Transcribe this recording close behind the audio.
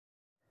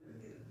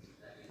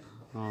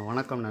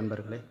வணக்கம்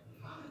நண்பர்களே.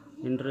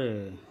 இன்று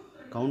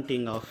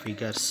கவுண்டிங் ஆஃப்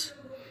ஃபிகர்ஸ்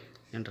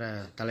என்ற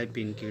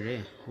தலைப்பின் கீழே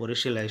ஒரு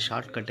சில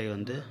ஷார்ட்கட்டை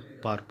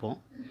பார்ப்போம்.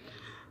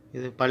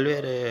 இது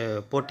பல்வேறு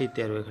போட்டித்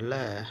தேர்வுகளில்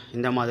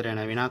இந்த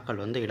மாதிரியான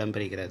வினாக்கள்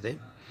இடம்பெறுகிறது.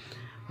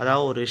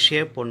 அதாவது ஒரு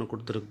ஷேப் ஒன்று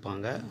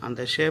கொடுத்துருப்பாங்க.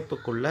 அந்த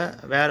ஷேப்புக்குள்ளே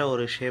வேறு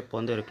ஒரு ஷேப்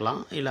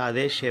இருக்கலாம், இல்லை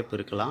அதே ஷேப்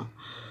இருக்கலாம்.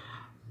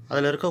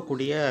 அதில்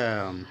இருக்கக்கூடிய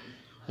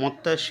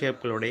மொத்த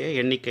ஷேப்புகளுடைய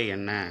எண்ணிக்கை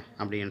என்ன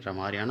அப்படின்ற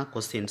மாதிரியான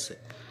கொஸ்டின்ஸு.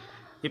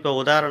 இப்போ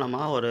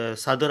உதாரணமாக ஒரு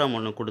சதுரம்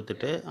ஒன்று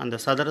கொடுத்துட்டு அந்த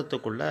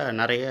சதுரத்துக்குள்ளே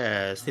நிறைய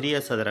சிறிய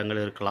சதுரங்கள்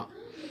இருக்கலாம்.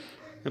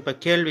 இப்போ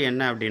கேள்வி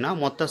என்ன அப்படின்னா,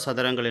 மொத்த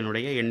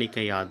சதுரங்களினுடைய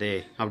எண்ணிக்கை யாது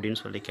அப்படின்னு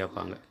சொல்லி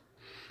கேட்பாங்க.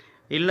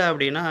 இல்லை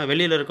அப்படின்னா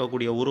வெளியில்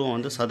இருக்கக்கூடிய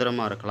உருவம்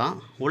சதுரமாக இருக்கலாம்,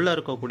 உள்ளே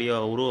இருக்கக்கூடிய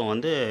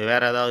உருவம்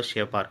வேறு ஏதாவது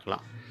ஷேப்பாக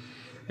இருக்கலாம்.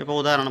 இப்போ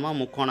உதாரணமாக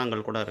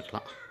முக்கோணங்கள் கூட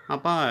இருக்கலாம்.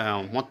 அப்போ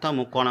மொத்த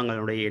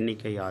முக்கோணங்களுடைய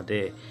எண்ணிக்கை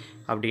யாது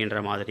அப்படின்ற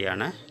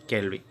மாதிரியான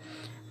கேள்வி.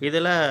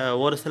 இதில்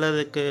ஒரு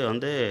சிலதுக்கு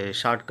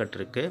ஷார்ட்கட்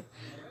இருக்குது.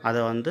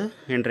 அதை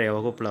இன்றைய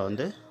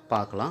வகுப்பில்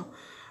பார்க்கலாம்.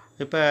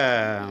 இப்போ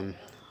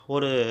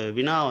ஒரு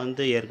வினா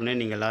ஏற்கனவே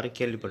நீங்கள் எல்லோரும்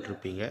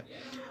கேள்விப்பட்டிருப்பீங்க.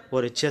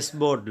 ஒரு செஸ்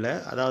போர்டில்,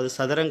 அதாவது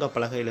சதுரங்க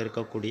பலகையில்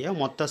இருக்கக்கூடிய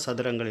மொத்த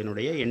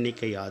சதுரங்களினுடைய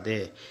எண்ணிக்கை யாது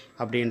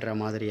அப்படின்ற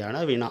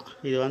மாதிரியான வினா.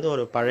 இது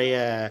ஒரு பழைய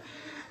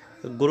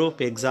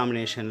குரூப்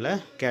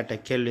எக்ஸாமினேஷனில் கேட்ட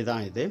கேள்வி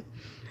தான் இது.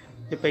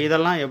 இப்போ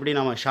இதெல்லாம் எப்படி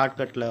நம்ம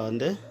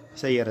ஷார்ட்கட்டில்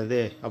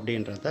செய்கிறது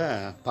அப்படின்றத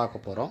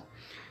பார்க்க போகிறோம்.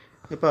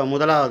 இப்போ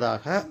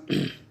முதலாவதாக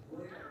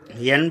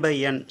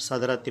n/n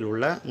சதுரத்தில்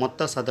உள்ள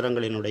மொத்த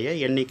சதுரங்களினுடைய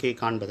எண்ணிக்கை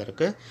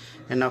காண்பதற்கு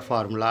என்ன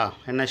ஃபார்முலா,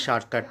 என்ன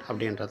ஷார்ட்கட்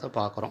அப்படின்றத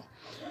பார்க்குறோம்.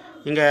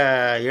 இங்கே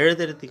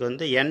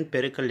எழுதுறதுக்கு n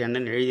பெருக்கல் n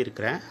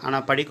எழுதியிருக்கிறேன்.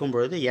 ஆனால் படிக்கும்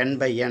பொழுது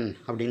n/n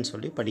அப்படின்னு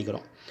சொல்லி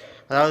படிக்கிறோம்.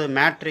 அதாவது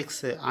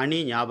மேட்ரிக்ஸ் அணி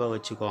ஞாபகம்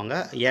வச்சுக்கோங்க.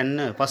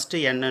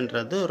 ஃபஸ்ட்டு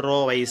என்னன்றது ரோ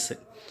வைஸு,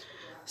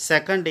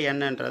 செகண்ட்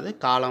என்னன்றது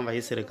காலம்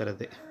வைஸ்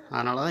இருக்கிறது.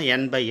 அதனால தான்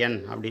n/n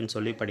அப்படின்னு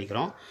சொல்லி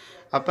படிக்கிறோம்.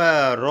 அப்போ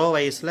ரோ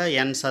வைஸில்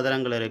n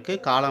சதுரங்கள் இருக்குது,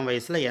 காலம்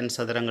வைஸில் n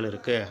சதுரங்கள்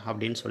இருக்குது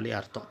அப்படின்னு சொல்லி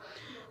அர்த்தம்.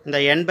 இந்த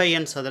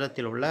n/n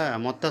சதுரத்தில் உள்ள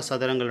மொத்த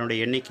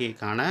சதுரங்களுடைய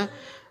எண்ணிக்கைக்கான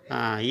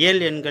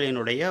இயல்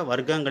எண்களினுடைய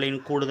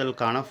வர்க்கங்களின்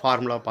கூடுதலுக்கான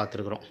ஃபார்முலா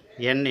பார்த்துருக்குறோம்.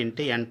 n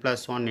 ×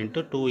 n+1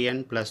 ×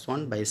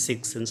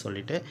 2n+1/6ன்னு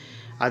சொல்லிட்டு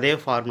அதே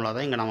ஃபார்முலா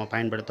தான் இங்கே நம்ம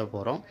பயன்படுத்த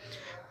போகிறோம்.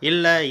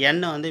 இல்லை n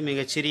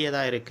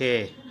மிகச்சிறியதாக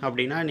இருக்குது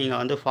அப்படின்னா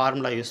நீங்கள்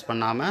ஃபார்முலா யூஸ்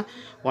பண்ணாமல்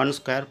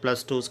 1²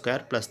 + 2²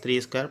 +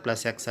 3²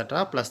 +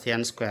 எக்ஸட்ரா +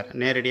 n²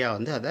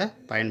 நேரடியாக அதை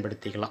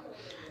பயன்படுத்திக்கலாம்.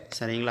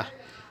 சரிங்களா?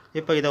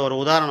 இப்போ இதை ஒரு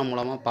உதாரணம்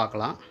மூலமாக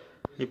பார்க்கலாம்.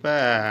 இப்போ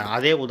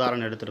அதே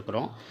உதாரணம்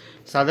எடுத்துருக்குறோம்.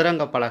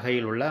 சதுரங்க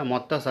பலகையில் உள்ள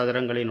மொத்த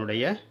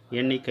சதுரங்களினுடைய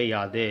எண்ணிக்கை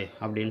யாது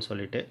அப்படின்னு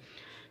சொல்லிட்டு.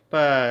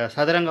 இப்போ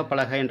சதுரங்க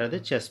பலகைன்றது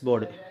செஸ்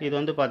போர்டு.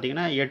 இது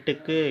பார்த்திங்கன்னா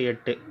 8க்கு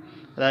 8,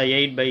 அதாவது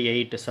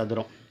 8/8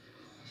 சதுரம்.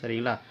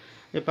 சரிங்களா?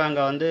 இப்போ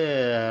அங்கே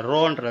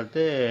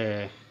ரோன்றது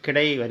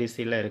கிடை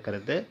வரிசையில்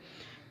இருக்கிறது,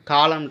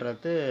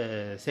 காலம்ன்றது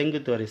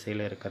செங்குத்து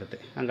வரிசையில் இருக்கிறது.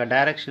 அங்கே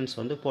டைரக்ஷன்ஸ்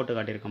போட்டு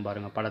காட்டியிருக்கோம்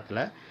பாருங்கள்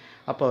படத்தில்.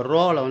 அப்போ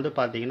ரோவில்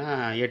பார்த்திங்கன்னா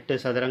 8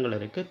 சதுரங்கள்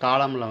இருக்குது,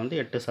 காலமில்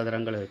 8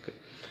 சதுரங்கள் இருக்குது.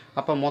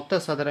 அப்போ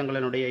மொத்த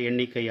சதுரங்களினுடைய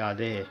எண்ணிக்கை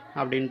யாது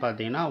அப்படின்னு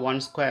பார்த்தீங்கன்னா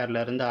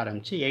 1²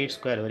 ஆரம்பித்து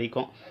 8²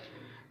 வரைக்கும்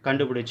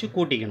கண்டுபிடிச்சி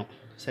கூட்டிக்கணும்.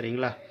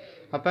 சரிங்களா?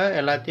 அப்போ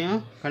எல்லாத்தையும்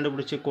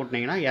கண்டுபிடிச்சி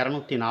கூட்டினீங்கன்னா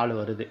 204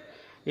 வருது.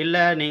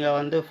 இல்லை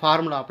நீங்கள்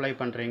ஃபார்முலா அப்ளை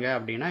பண்ணுறீங்க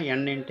அப்படின்னா n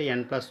 ×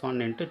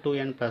 n+1 ×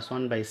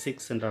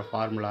 2n+1/6ன்ற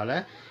ஃபார்முலாவில்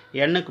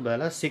n-க்கு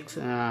பதிலாக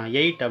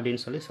 8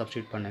 அப்படின்னு சொல்லி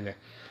சப்ஸ்டியூட் பண்ணுங்கள்.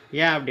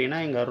 ஏன் அப்படின்னா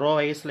இங்கே ரோ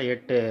வைஸில்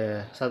 8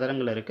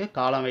 சதுரங்கள் இருக்குது,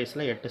 காலம்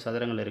வைஸில் 8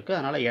 சதுரங்கள் இருக்குது.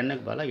 அதனால்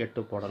n-க்கு பதிலாக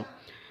 8 போடணும்.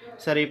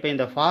 சரி, இப்போ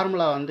இந்த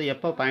ஃபார்முலா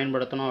எப்போ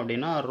பயன்படுத்தணும்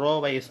அப்படின்னா ரோ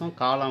வைஸும்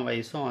காலம்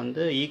வைஸும்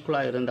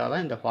ஈக்குவலாக இருந்தால்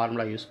தான் இந்த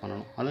ஃபார்முலா யூஸ்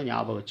பண்ணணும். அதுவும்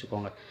ஞாபகம்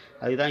வச்சுக்கோங்க.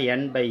 அதுதான்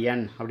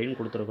n/n அப்படின்னு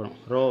கொடுத்துருக்கணும்.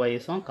 ரோ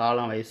வைஸும்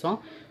காலம் வைஸும்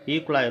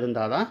ஈக்குவலாக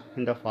இருந்தால் தான்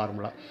இந்த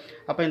ஃபார்முலா.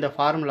 அப்போ இந்த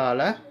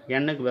ஃபார்முலாவில்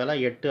n-க்கு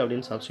பதிலாக 8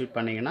 அப்படின்னு சப்ஸ்டியூட்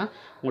பண்ணிங்கன்னா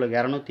உங்களுக்கு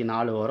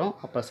 204 வரும்.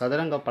 அப்போ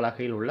சதுரங்க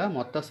பலகையில் உள்ள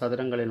மொத்த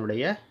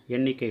சதுரங்களினுடைய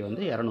எண்ணிக்கை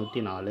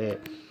 204.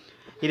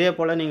 இதே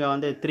போல் நீங்கள்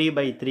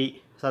 3/3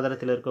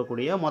 சதுரத்தில்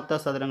இருக்கக்கூடிய மொத்த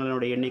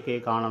சதுரங்களினுடைய எண்ணிக்கையை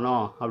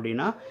காணணும்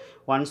அப்படின்னா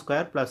 1²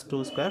 +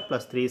 2²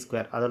 +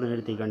 3² அதோட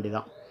நிறுத்திக்க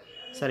வேண்டிதான்.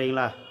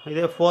 சரிங்களா?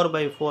 இதே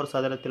 4/4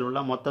 சதுரத்தில் உள்ள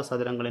மொத்த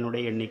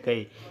சதுரங்களினுடைய எண்ணிக்கை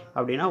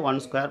அப்படின்னா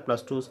 1²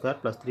 + 2²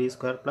 +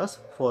 3² +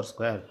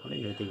 4²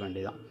 அப்படின்னு நிறுத்திக்க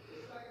வேண்டிதான்.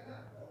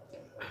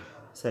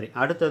 சரி,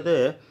 அடுத்தது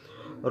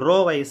ரோ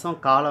வைஸும்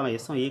காலம்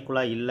வைஸும்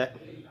ஈக்குவலாக இல்லை.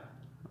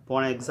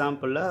 போன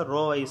எக்ஸாம்பிளில்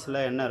ரோ வைஸில்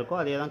என்ன இருக்கோ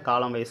அதே தான்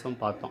காலம் வைஸும்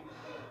பார்த்தோம்.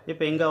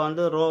 இப்போ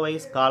இங்கே ரோ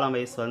வைஸ் காலம்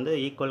வைஸ்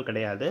ஈக்குவல்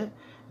கிடையாது,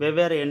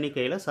 வெவ்வேறு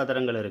எண்ணிக்கையில்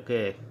சதுரங்கள்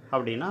இருக்குது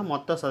அப்படின்னா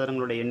மொத்த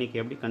சதுரங்களுடைய எண்ணிக்கை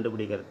எப்படி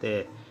கண்டுபிடிக்கிறது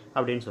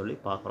அப்படின்னு சொல்லி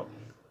பார்க்குறோம்.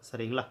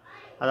 சரிங்களா?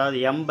 அதாவது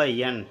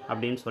m/n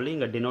அப்படின்னு சொல்லி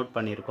இங்கே டினோட்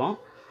பண்ணியிருக்கோம்.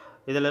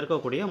 இதில்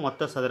இருக்கக்கூடிய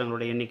மொத்த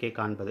சதுரங்களுடைய எண்ணிக்கை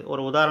காண்பது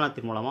ஒரு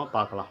உதாரணத்தின் மூலமாக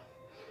பார்க்கலாம்.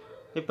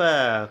 இப்போ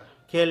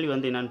கேள்வி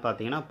என்னென்னு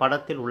பார்த்தீங்கன்னா,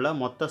 படத்தில் உள்ள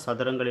மொத்த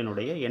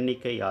சதுரங்களினுடைய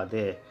எண்ணிக்கை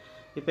யாது.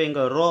 இப்போ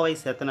இங்கே ரோ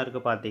வைஸ் எத்தனை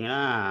இருக்குது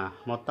பார்த்தீங்கன்னா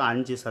மொத்தம்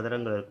 5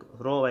 சதுரங்கள் இருக்குது.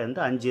 ரோ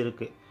 5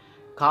 இருக்குது,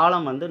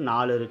 காலம்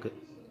 4 இருக்குது.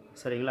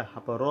 சரிங்களா?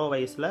 அப்போ ரோ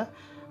வைஸில்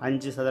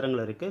 5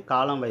 சதுரங்கள் இருக்குது,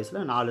 காலம் வைஸில்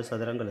 4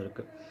 சதுரங்கள்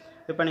இருக்குது.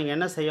 இப்போ நீங்கள்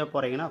என்ன செய்ய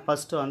போகிறீங்கன்னா,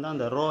 ஃபஸ்ட்டு வந்து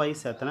அந்த ரோ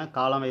வைஸ் எத்தனை,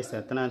 காலம் வைஸ்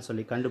எத்தனைன்னு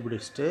சொல்லி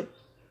கண்டுபிடிச்சிட்டு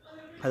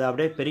அதை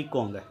அப்படியே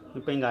பெருக்குவோங்க.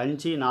 இப்போ இங்கே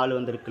 5 4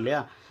 வந்துருக்கு இல்லையா,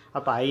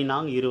 அப்போ 5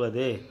 4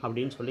 20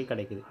 அப்படின்னு சொல்லி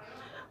கிடைக்குது.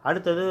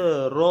 அடுத்தது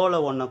ரோவில்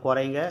 1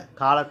 குறைங்க,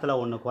 காலத்தில்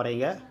 1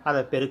 குறைங்க,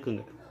 அதை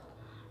பெருக்குங்க.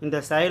 இந்த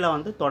செயலை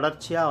வந்து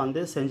தொடர்ச்சியாக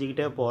வந்து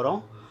செஞ்சுக்கிட்டே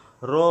போகிறோம்.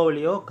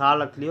 ரோவிலையோ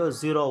காலத்துலேயோ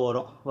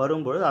 0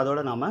 வரும்பொழுது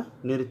அதோடு நம்ம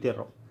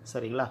நிறுத்திடுறோம்.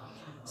 சரிங்களா?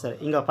 சரி,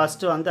 இங்கே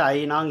ஃபஸ்ட்டு வந்து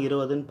 5 4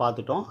 20ன்னு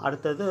பார்த்துட்டோம்.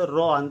 அடுத்தது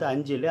ரோ வந்து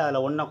 5 இல்லையா,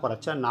 அதில் 1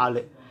 குறைச்சா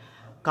 4,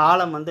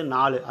 காலம் வந்து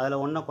 4,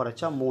 அதில் 1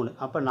 குறைச்சா 3,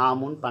 அப்போ 4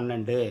 3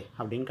 12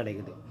 அப்படின்னு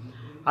கிடைக்குது.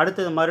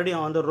 அடுத்தது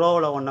மறுபடியும் வந்து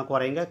ரோவில் 1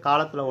 குறைங்க,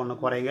 காலத்தில் 1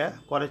 குறைங்க,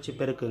 குறைச்சி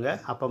பெருக்குங்க,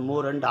 அப்போ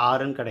 3 2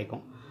 6ன்னு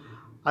கிடைக்கும்.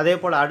 அதே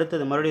போல்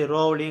அடுத்தது மறுபடியும்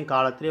ரோவிலையும்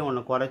காலத்துலேயும்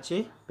 1 குறைச்சி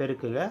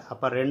பெருக்குங்க,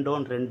 அப்போ 2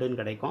 1 2ன்னு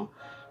கிடைக்கும்.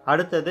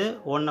 அடுத்தது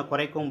 1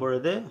 குறைக்கும்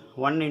பொழுது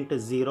 1 ×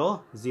 0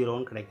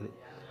 0ன்னு கிடைக்குது.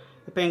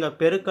 இப்போ எங்கள்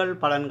பெருக்கல்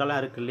பலன்கள்லாம்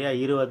இருக்குது இல்லையா,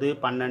 20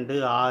 12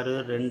 6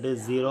 2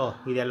 0,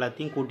 இது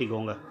எல்லாத்தையும்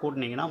கூட்டிக்கோங்க.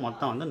 கூட்டினீங்கன்னா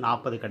மொத்தம் வந்து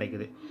 40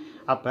 கிடைக்குது.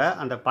 அப்போ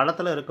அந்த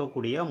படத்தில்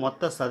இருக்கக்கூடிய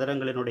மொத்த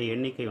சதுரங்களினுடைய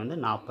எண்ணிக்கை வந்து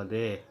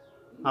 40.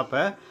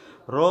 அப்போ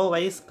ரோ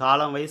வைஸ்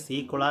காலம் வைஸ்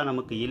ஈக்குவலாக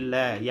நமக்கு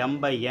இல்லை,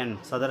 m/n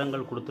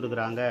சதுரங்கள்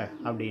கொடுத்துருக்குறாங்க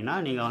அப்படின்னா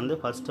நீங்கள் வந்து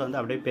ஃபஸ்ட்டு வந்து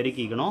அப்படியே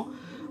பெருக்கிக்கணும்.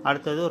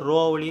 அடுத்தது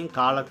ரோவிலையும்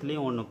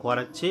காலத்துலேயும் 1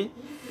 குறைச்சி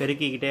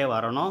பெருக்கிக்கிட்டே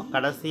வரணும்.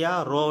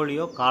 கடைசியாக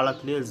ரோவிலையோ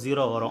காலத்துலேயோ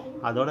 0 வரும்,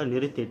 அதோடு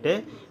நிறுத்திட்டு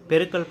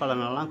பெருக்கல்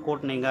பலனெல்லாம்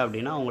கூட்டினீங்க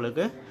அப்படின்னா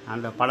உங்களுக்கு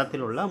அந்த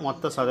படத்தில் உள்ள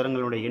மொத்த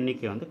சதுரங்களுடைய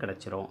எண்ணிக்கை வந்து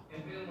கிடச்சிரும்.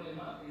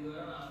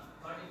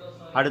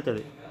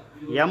 அடுத்தது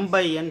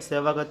m/n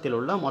செவ்வகத்தில்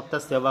உள்ள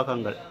மொத்த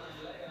செவ்வகங்கள்.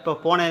 இப்போ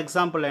போன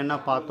எக்ஸாம்பிள் என்ன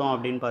பார்த்தோம்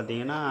அப்படின்னு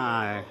பார்த்தீங்கன்னா,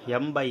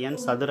 m/n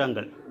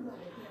சதுரங்கள்,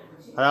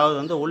 அதாவது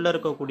வந்து உள்ளே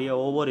இருக்கக்கூடிய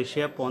ஒவ்வொரு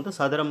ஷேப்பும் வந்து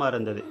சதுரமாக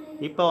இருந்தது.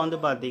 இப்போ வந்து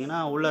பார்த்திங்கன்னா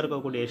உள்ளே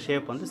இருக்கக்கூடிய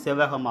ஷேப் வந்து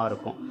செவ்வகமாக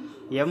இருக்கும்.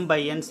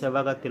 m/n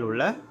செவ்வகத்தில்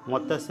உள்ள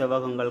மொத்த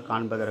செவ்வகங்கள்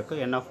காண்பதற்கு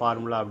என்ன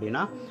ஃபார்முலா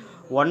அப்படின்னா,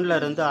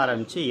 1லேருந்து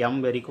ஆரம்பித்து m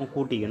வரைக்கும்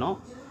கூட்டிக்கணும்.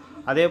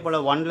 அதே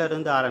போல்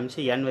 1லேருந்து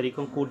ஆரம்பித்து n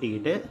வரைக்கும்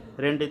கூட்டிக்கிட்டு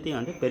ரெண்டுத்தையும்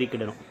வந்து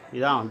பெருக்கிடணும்.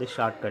 இதுதான் வந்து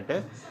ஷார்ட்கட்டு.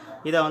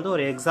 இதை வந்து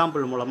ஒரு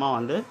எக்ஸாம்பிள் மூலமாக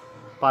வந்து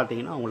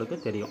பார்த்திங்கன்னா உங்களுக்கு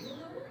தெரியும்.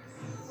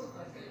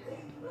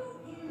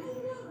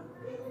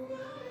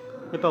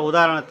 இப்போ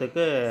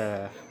உதாரணத்துக்கு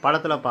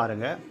படத்தில்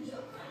பாருங்கள்,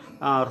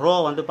 ரோ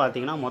வந்து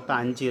பார்த்திங்கன்னா மொத்தம்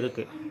 5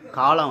 இருக்குது,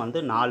 காலம் வந்து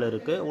 4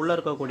 இருக்குது, உள்ளே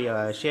இருக்கக்கூடிய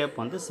ஷேப்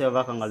வந்து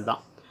செவ்வகங்கள்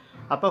தான்.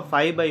 அப்போ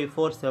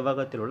 5/4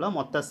 செவ்வகத்தில் உள்ள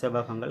மொத்த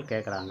செவ்வகங்கள்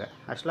கேட்குறாங்க.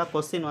 ஆக்சுவலாக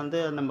கொஸ்டின் வந்து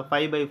நம்ம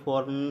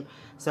 5/4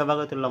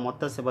 செவ்வகத்தில் உள்ள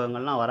மொத்த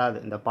செவ்வகங்கள்லாம் வராது.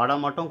 இந்த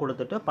படம் மட்டும்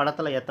கொடுத்துட்டு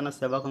படத்தில் எத்தனை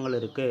செவ்வகங்கள்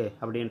இருக்குது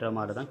அப்படின்ற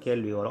மாதிரி தான்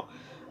கேள்வி வரும்.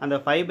 அந்த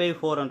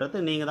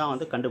 5/4ன்றது நீங்கள் தான்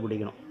வந்து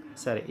கண்டுபிடிக்கணும்.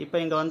 சரி, இப்போ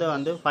இங்கே வந்து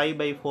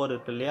 5/4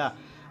 இருக்குது இல்லையா,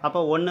 அப்போ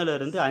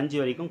 1லேருந்து 5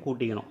 வரைக்கும்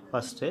கூட்டிக்கணும்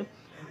ஃபஸ்ட்டு.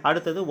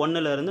 அடுத்தது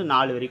 1லேருந்து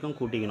 4 வரைக்கும்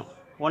கூட்டிக்கணும்.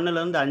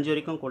 1லேருந்து 5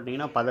 வரைக்கும்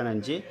கூட்டிங்கன்னா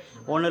 15,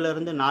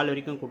 1லேருந்து 4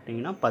 வரைக்கும்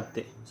கூட்டிங்கன்னா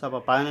 10. ஸோ அப்போ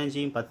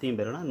 15யும் 10யும்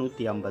பெருனா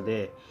 150.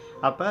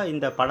 அப்போ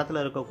இந்த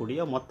படத்தில்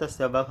இருக்கக்கூடிய மொத்த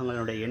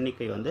செவ்வகங்களுடைய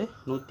எண்ணிக்கை வந்து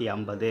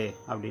 150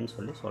 அப்படின்னு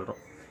சொல்லி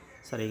சொல்கிறோம்.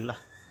 சரிங்களா?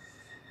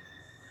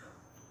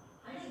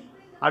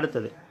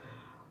 அடுத்தது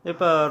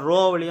இப்போ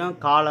ரோவிலையும்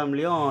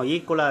காலம்லேயும்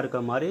ஈக்குவலாக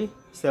இருக்க மாதிரி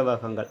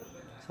செவ்வகங்கள்.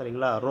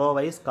 சரிங்களா? ரோ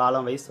வைஸ்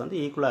காலம் வைஸ் வந்து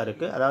ஈக்குவலாக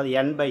இருக்குது, அதாவது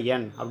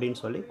n/n அப்படின்னு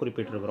சொல்லி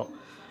குறிப்பிட்டிருக்கிறோம்.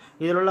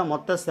 இதில் உள்ள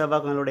மொத்த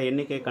செவ்வகங்களுடைய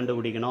எண்ணிக்கை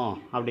கண்டுபிடிக்கணும்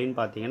அப்படின்னு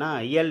பார்த்தீங்கன்னா,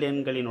 இயல்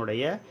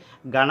எண்களினுடைய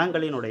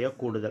கணங்களினுடைய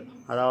கூடுதல்,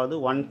 அதாவது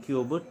 1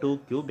 cube 2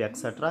 cube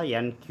எக்ஸட்ரா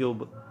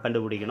n³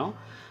 கண்டுபிடிக்கணும்.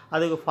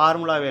 அதுக்கு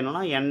ஃபார்முலா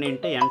வேணும்னா n ×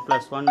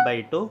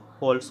 n+1/2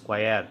 ஹோல்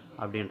ஸ்கொயர்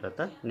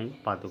அப்படின்றத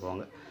நீங்கள்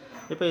பார்த்துக்கோங்க.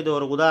 இப்போ இது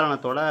ஒரு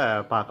உதாரணத்தோடு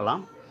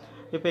பார்க்கலாம்.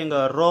 இப்போ இங்கே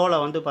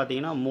ரோவில் வந்து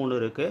பார்த்திங்கன்னா 3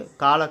 இருக்குது,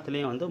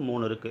 காலத்துலேயும் வந்து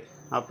 3 இருக்குது,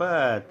 அப்போ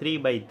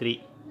 3/3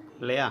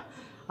 இல்லையா.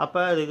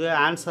 அப்போ இதுக்கு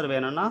ஆன்சர்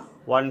வேணும்னா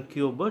 1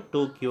 cube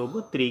 2 cube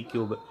 3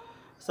 cube.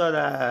 ஸோ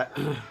அதை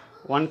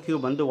 1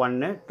 cube வந்து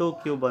 1, 2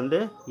 cube வந்து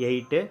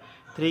 8,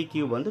 3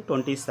 cube வந்து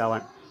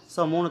 27. ஸோ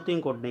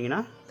மூணுத்தையும்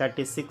கூட்டினீங்கன்னா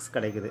 36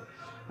 கிடைக்குது.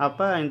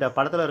 அப்போ இந்த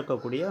படத்தில்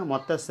இருக்கக்கூடிய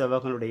மொத்த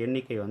செவ்வகங்களுடைய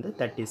எண்ணிக்கை வந்து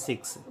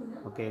 36.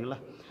 ஓகேங்களா?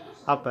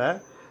 அப்போ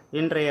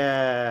இன்றைய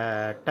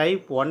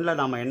டைப் 1ல்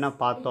நம்ம என்ன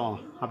பார்த்தோம்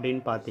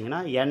அப்படின்னு பார்த்தீங்கன்னா,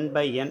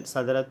 n/n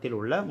சதுரத்தில்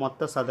உள்ள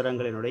மொத்த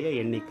சதுரங்களினுடைய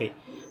எண்ணிக்கை.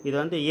 இது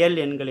வந்து இயல்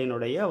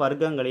எண்களினுடைய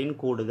வர்க்கங்களின்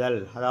கூடுதல்,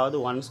 அதாவது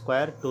 1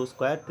 square 2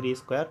 square 3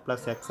 square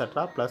plus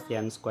etcetera plus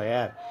n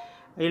square.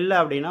 இல்லை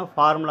அப்படின்னா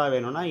ஃபார்முலா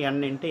வேணும்னா n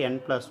 ×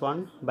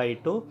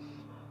 n+1/2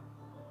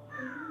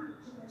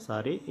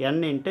 n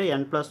 ×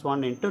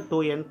 n+1 ×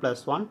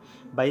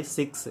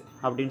 2n+1/6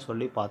 அப்படின்னு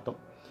சொல்லி பார்த்தோம்.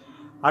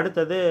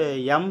 அடுத்தது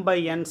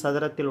m/n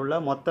சதுரத்தில் உள்ள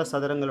மொத்த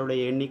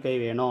சதுரங்களுடைய எண்ணிக்கை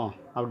வேணும்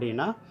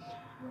அப்படின்னா,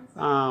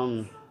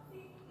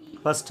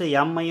 ஃபஸ்ட்டு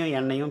m-ஐயும்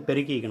n-ஐயும்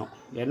பெருக்கிக்கணும்.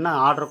 என்ன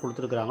ஆர்டர்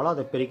கொடுத்துருக்குறாங்களோ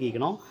அதை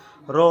பெருக்கிக்கணும்.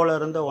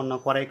 ரோவிலேருந்து 1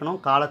 குறைக்கணும்,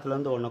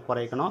 காலத்துலேருந்து 1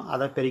 குறைக்கணும்,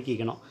 அதை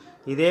பெருக்கிக்கணும்.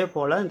 இதே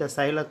போல் இந்த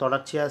சைடில்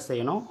தொடர்ச்சியாக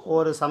செய்யணும்.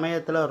 ஒரு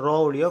சமயத்தில்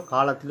ரோவிலையோ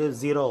காலத்துலேயோ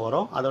 0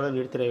 வரும், அதோடு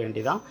நிறுத்திட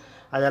வேண்டிதான்.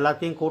 அது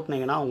எல்லாத்தையும்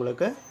கூட்டினீங்கன்னா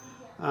உங்களுக்கு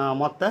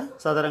மொத்த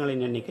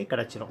சதுரங்களின் எண்ணிக்கை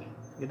கிடச்சிரும்.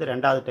 இது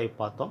 2வது டைப்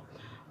பார்த்தோம்.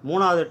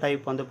 3வது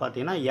டைப் வந்து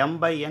பார்த்திங்கன்னா,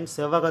 m/n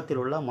செவ்வகத்தில்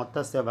உள்ள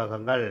மொத்த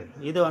செவ்வகங்கள்.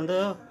 இது வந்து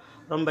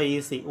ரொம்ப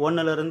ஈஸி.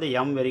 1லேருந்து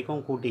m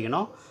வரைக்கும்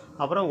கூட்டிக்கணும்.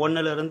 அப்புறம்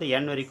 1லிருந்து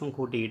n வரைக்கும்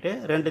கூட்டிக்கிட்டு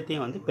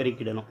ரெண்டுத்தையும் வந்து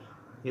பெருக்கிடணும்.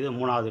 இது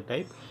 3வது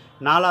டைப்.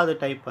 4வது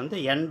டைப் வந்து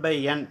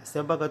n/n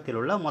செவ்வகத்தில்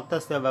உள்ள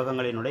மொத்த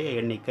செவ்வகங்களினுடைய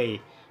எண்ணிக்கை.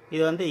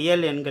 இது வந்து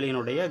இயல்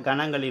எண்களினுடைய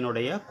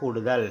கணங்களினுடைய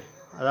கூடுதல்.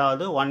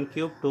 அதாவது 1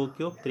 cube 2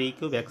 cube 3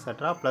 cube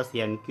extra plus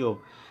n cube.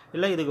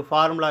 இல்லை இதுக்கு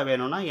ஃபார்முலா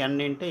வேணும்னா n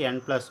 ×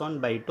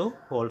 n+1/2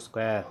 ஹோல்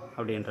ஸ்கொயர்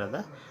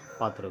அப்படின்றத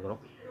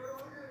பார்த்துருக்குறோம்.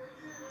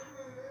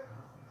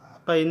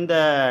 இப்போ இந்த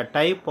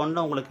டைப்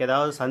 1 உங்களுக்கு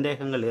ஏதாவது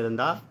சந்தேகங்கள்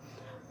இருந்தால்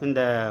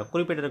இந்த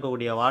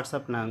குறிப்பிட்டிருக்கக்கூடிய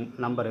வாட்ஸ்அப்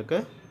நம்பருக்கு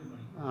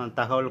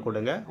தகவல்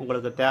கொடுங்க.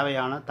 உங்களுக்கு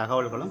தேவையான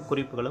தகவல்களும்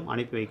குறிப்புகளும்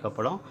அனுப்பி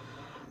வைக்கப்படும்.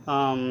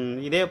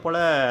 இதே போல்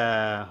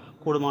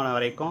கூடுமான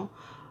வரைக்கும்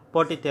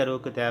போட்டித்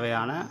தேர்வுக்கு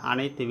தேவையான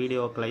அனைத்து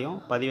வீடியோக்களையும்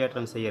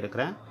பதிவேற்றம் செய்ய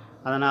இருக்கிறேன்.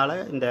 அதனால்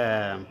இந்த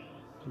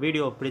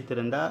வீடியோ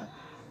பிடித்திருந்தால்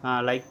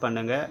லைக்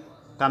பண்ணுங்கள்,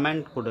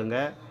 கமெண்ட் கொடுங்க,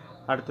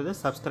 அடுத்தது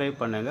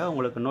சப்ஸ்கிரைப் பண்ணுங்கள்.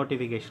 உங்களுக்கு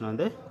நோட்டிஃபிகேஷன்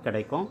வந்து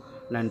கிடைக்கும்.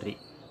 நன்றி.